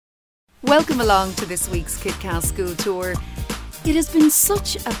Welcome along to this week's KidCast School Tour. It has been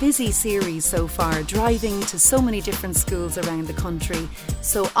such a busy series so far, driving to so many different schools around the country,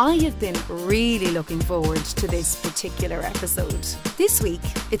 so I have been really looking forward to this particular episode. This week,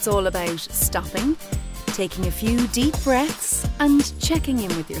 it's all about stopping, taking a few deep breaths and checking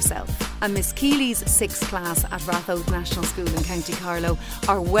in with yourself. And Miss Kealy's 6th class at Rathoe National School in County Carlow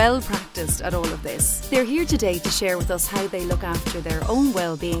are well practised at all of this. They're here today to share with us how they look after their own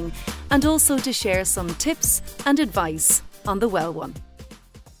well-being and also to share some tips and advice on the well one.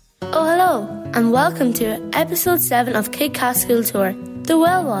 Oh, hello, and welcome to episode 7 of KidCast School Tour, the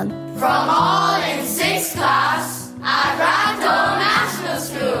well one. From all in 6th class at Rathoe National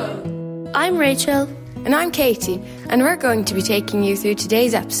School. I'm Rachel. And I'm Katie, and we're going to be taking you through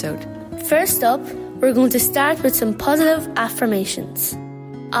today's episode. First up, we're going to start with some positive affirmations.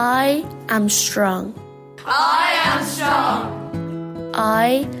 I am strong. I am strong.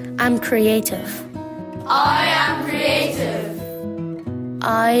 I am creative. I am creative.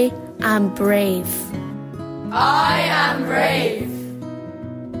 I am brave. I am brave.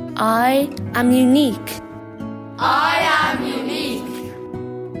 I am unique. I am unique.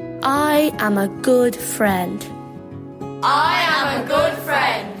 I am a good friend. I am a good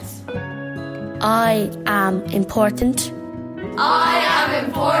friend. I am important. I am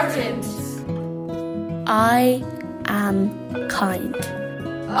important. I am kind.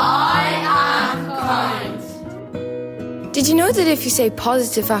 I am kind. Did you know that if you say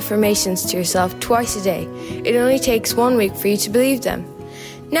positive affirmations to yourself twice a day, it only takes 1 week for you to believe them?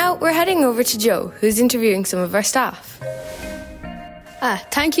 Now we're heading over to Joe, who's interviewing some of our staff.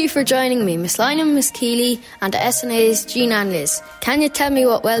 Thank you for joining me, Miss Lynham, Miss Kealy, and the SNA's Jean and Liz. Can you tell me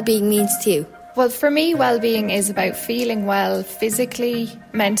what well-being means to you? Well, for me, well-being is about feeling well physically,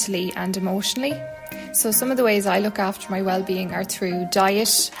 mentally and emotionally. So some of the ways I look after my well-being are through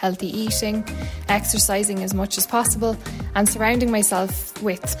diet, healthy eating, exercising as much as possible, and surrounding myself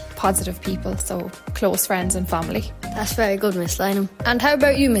with positive people, so close friends and family. That's very good, Miss Lynham. And how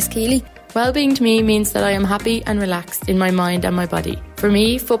about you, Miss Kealy? Wellbeing to me means that I am happy and relaxed in my mind and my body. For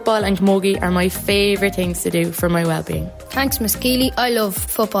me, football and camogie are my favourite things to do for my wellbeing. Thanks, Miss Kealy. I love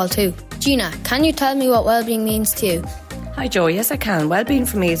football too. Gina, can you tell me what wellbeing means to you? Hi Joe, yes I can. Wellbeing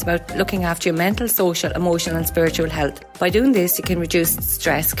for me is about looking after your mental, social, emotional and spiritual health. By doing this you can reduce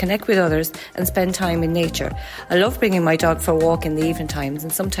stress, connect with others and spend time in nature. I love bringing my dog for a walk in the evening times,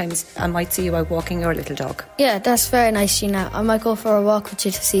 and sometimes I might see you out walking your little dog. Yeah, that's very nice, Gina. I might go for a walk with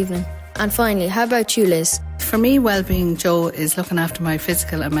you this evening. And finally, how about you, Liz? For me, well-being, Joe, is looking after my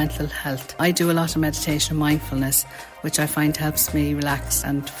physical and mental health. I do a lot of meditation and mindfulness, which I find helps me relax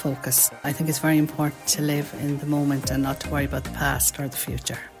and focus. I think it's very important to live in the moment and not to worry about the past or the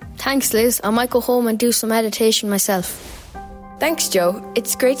future. Thanks, Liz. I might go home and do some meditation myself. Thanks, Joe.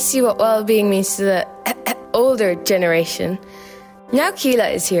 It's great to see what well-being means to the older generation. Now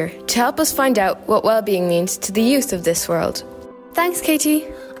Kealy is here to help us find out what well-being means to the youth of this world. Thanks, Katie.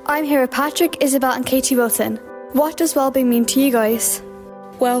 I'm here with Patrick, Isabel and Katie Wilson. What does well-being mean to you guys?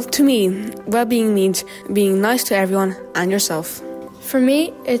 Well, to me, well-being means being nice to everyone and yourself. For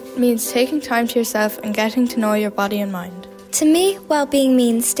me, it means taking time to yourself and getting to know your body and mind. To me, well-being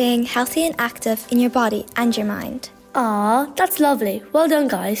means staying healthy and active in your body and your mind. Aw, that's lovely. Well done,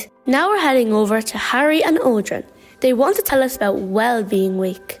 guys. Now we're heading over to Harry and Odrin. They want to tell us about Wellbeing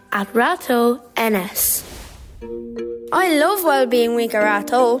Week at Rathoe NS. I love Wellbeing Week at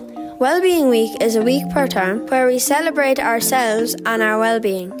Rathoe. Wellbeing Week is a week per term where we celebrate ourselves and our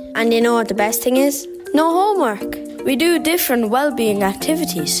well-being. And you know what the best thing is? No homework. We do different well-being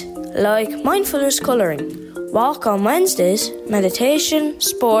activities like mindfulness colouring, walk on Wednesdays, meditation,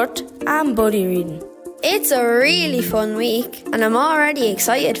 sport and buddy reading. It's a really fun week and I'm already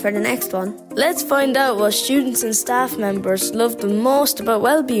excited for the next one. Let's find out what students and staff members love the most about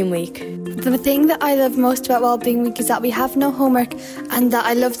Wellbeing Week. The thing that I love most about Wellbeing Week is that we have no homework, and that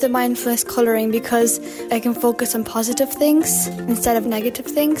I love the mindfulness colouring because I can focus on positive things instead of negative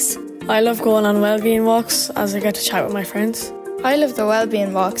things. I love going on wellbeing walks as I get to chat with my friends. I love the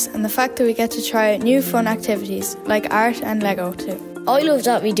wellbeing walks and the fact that we get to try out new fun activities like art and Lego too. I love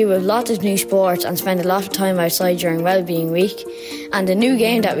that we do a lot of new sports and spend a lot of time outside during Wellbeing Week. And the new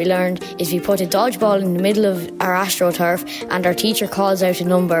game that we learned is we put a dodgeball in the middle of our AstroTurf and our teacher calls out a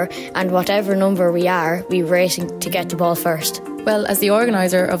number, and whatever number we are, we race to get the ball first. Well, as the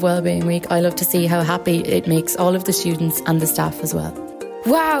organiser of Wellbeing Week, I love to see how happy it makes all of the students and the staff as well.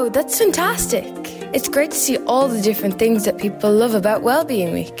 Wow, that's fantastic. It's great to see all the different things that people love about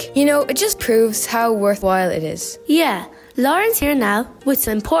Wellbeing Week. You know, it just proves how worthwhile it is. Yeah, Lauren's here now with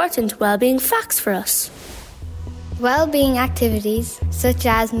some important wellbeing facts for us. Well-being activities such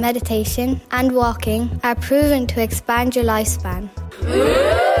as meditation and walking are proven to expand your lifespan.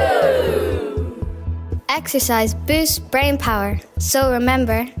 Exercise boosts brain power, so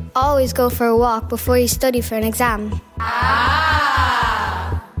remember, always go for a walk before you study for an exam.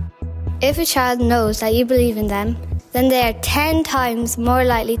 If a child knows that you believe in them, then they are 10 times more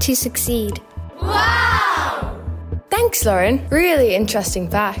likely to succeed. Wow! Thanks, Lauren. Really interesting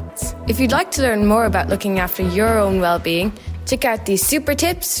facts. If you'd like to learn more about looking after your own well-being, check out these super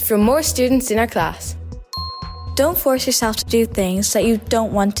tips from more students in our class. Don't force yourself to do things that you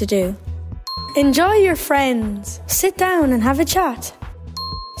don't want to do. Enjoy your friends. Sit down and have a chat.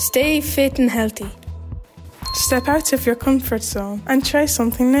 Stay fit and healthy. Step out of your comfort zone and try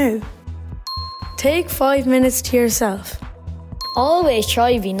something new. Take 5 minutes to yourself. Always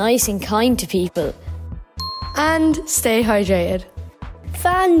try to be nice and kind to people. And stay hydrated.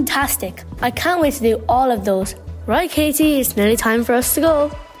 Fantastic. I can't wait to do all of those. Right, Katie, it's nearly time for us to go.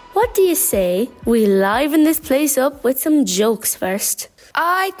 What do you say we liven this place up with some jokes first?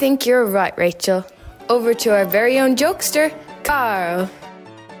 I think you're right, Rachel. Over to our very own jokester, Carl.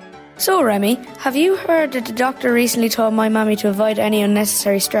 So, Remy, have you heard that the doctor recently told my mummy to avoid any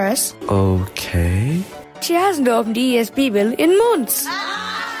unnecessary stress? Okay. She hasn't opened the ESB bill in months.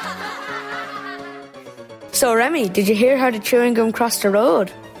 So, Remy, did you hear how the chewing gum crossed the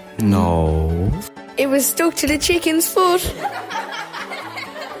road? No. It was stuck to the chicken's foot.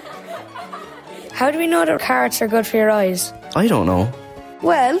 How do we know that carrots are good for your eyes? I don't know.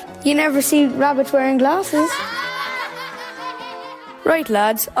 Well, you never see rabbits wearing glasses. Right,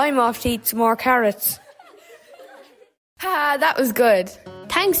 lads, I'm off to eat some more carrots. Ha, that was good.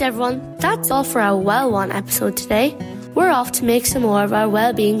 Thanks, everyone. That's all for our Well One episode today. We're off to make some more of our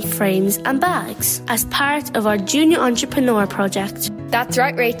wellbeing frames and bags as part of our Junior Entrepreneur project. That's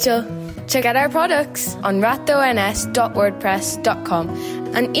right, Rachel. Check out our products on rathoens.wordpress.com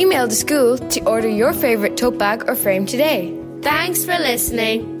and email the school to order your favourite tote bag or frame today. Thanks for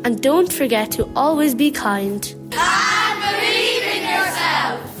listening, and don't forget to always be kind.